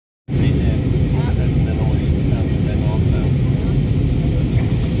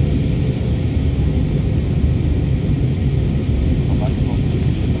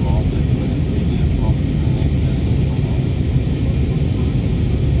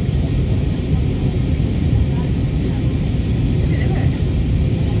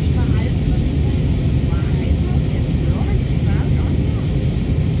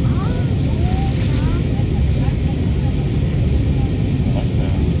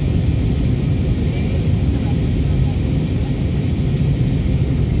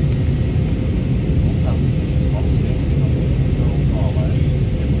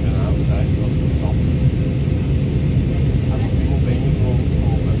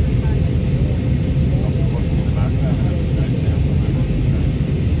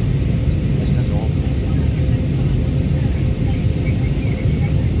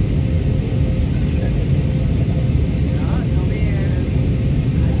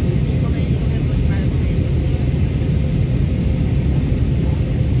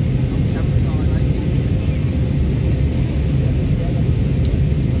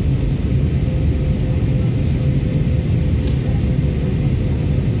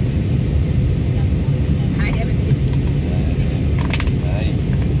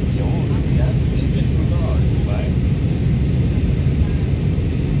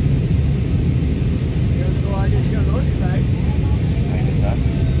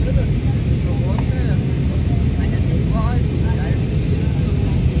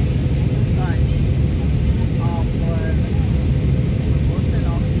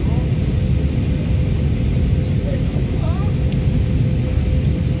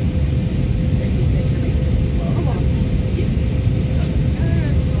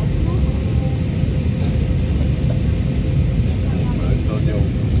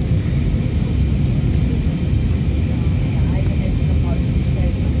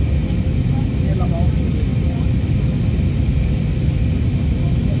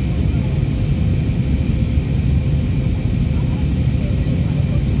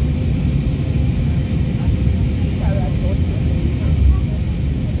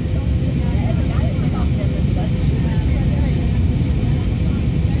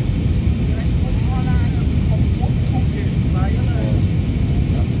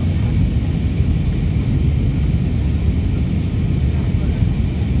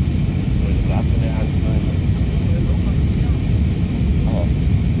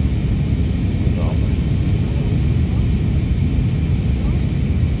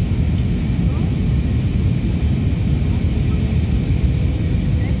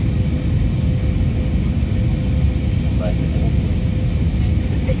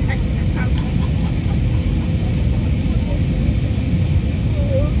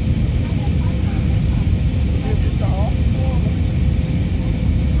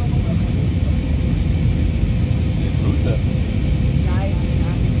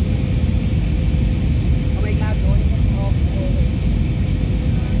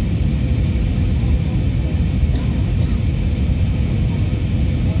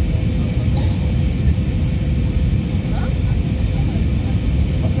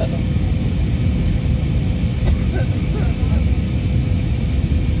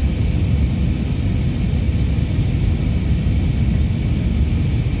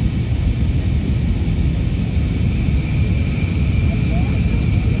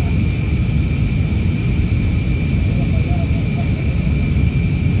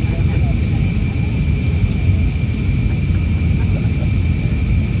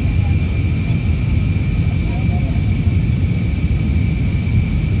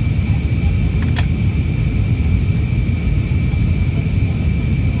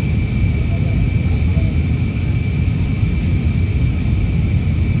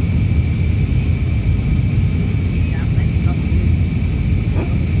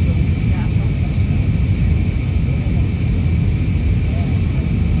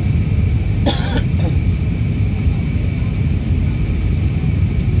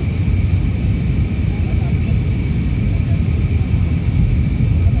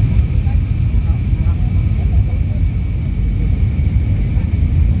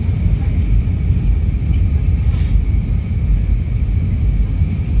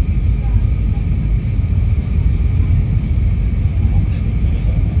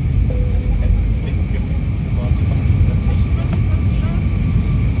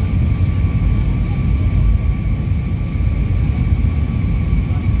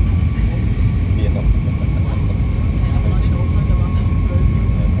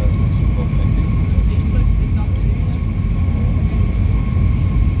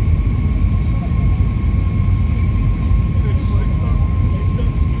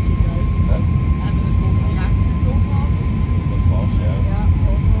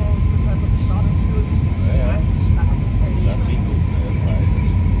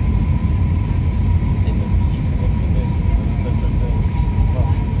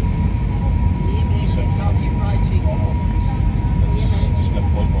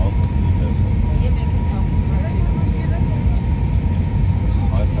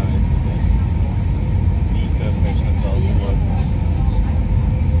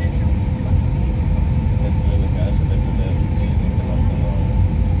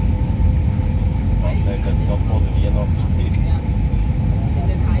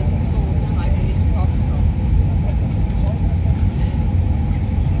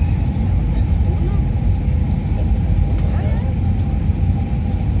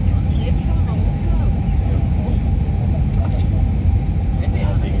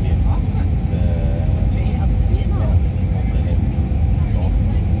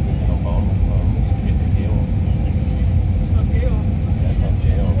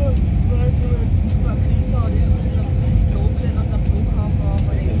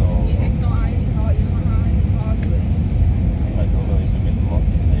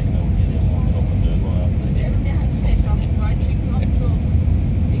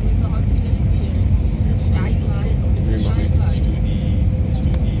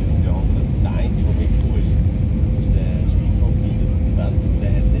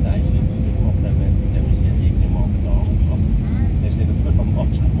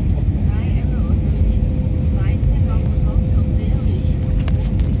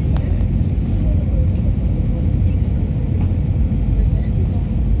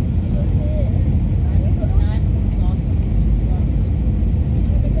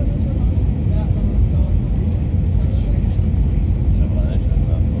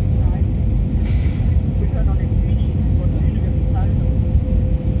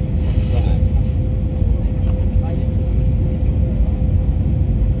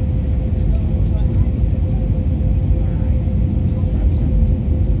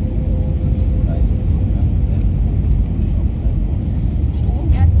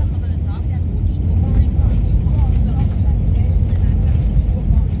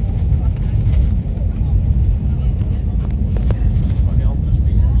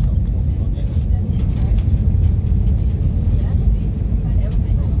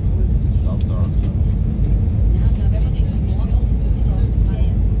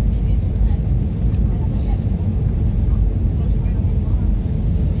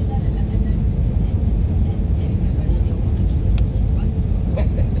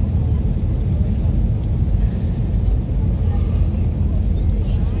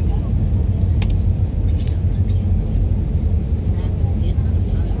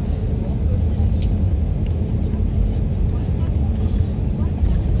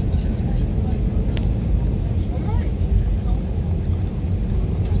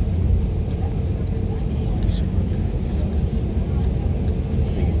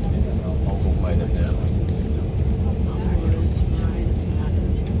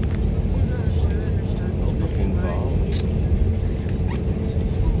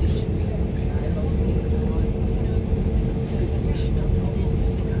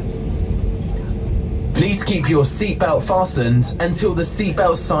Please keep your seatbelt fastened until the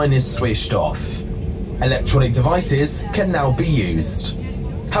seatbelt sign is switched off. Electronic devices can now be used.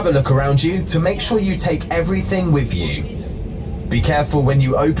 Have a look around you to make sure you take everything with you. Be careful when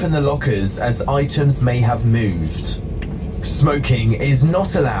you open the lockers as items may have moved. Smoking is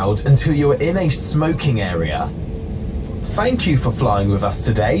not allowed until you're in a smoking area. Thank you for flying with us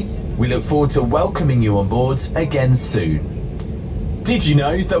today. We look forward to welcoming you on board again soon. Did you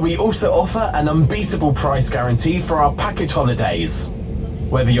know that we also offer an unbeatable price guarantee for our package holidays?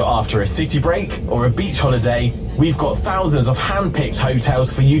 Whether you're after a city break or a beach holiday, we've got thousands of hand-picked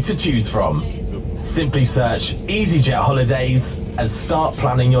hotels for you to choose from. Simply search EasyJet Holidays and start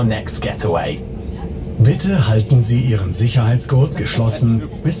planning your next getaway. Bitte halten Sie Ihren Sicherheitsgurt geschlossen,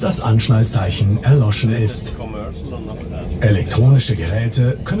 bis das Anschnallzeichen erloschen ist. Elektronische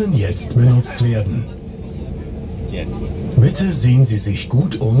Geräte können jetzt benutzt werden. Bitte sehen Sie sich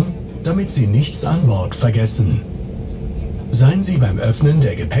gut um, damit Sie nichts an Bord vergessen. Seien Sie beim Öffnen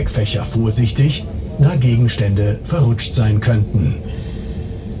der Gepäckfächer vorsichtig, da Gegenstände verrutscht sein könnten.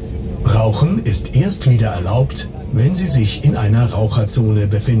 Rauchen ist erst wieder erlaubt, wenn Sie sich in einer Raucherzone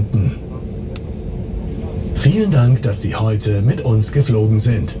befinden. Vielen Dank, dass Sie heute mit uns geflogen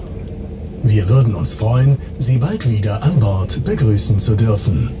sind. Wir würden uns freuen, Sie bald wieder an Bord begrüßen zu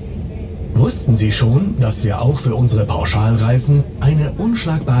dürfen. Wussten Sie schon, dass wir auch für unsere Pauschalreisen eine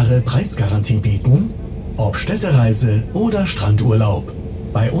unschlagbare Preisgarantie bieten? Ob Städtereise oder Strandurlaub.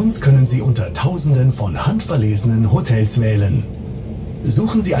 Bei uns können Sie unter Tausenden von handverlesenen Hotels wählen.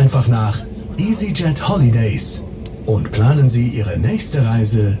 Suchen Sie einfach nach EasyJet Holidays und planen Sie Ihre nächste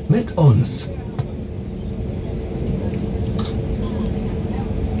Reise mit uns.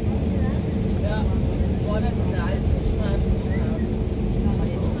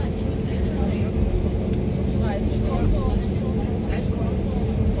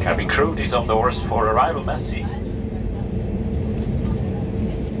 Cabin crew, these are doors for arrival messy.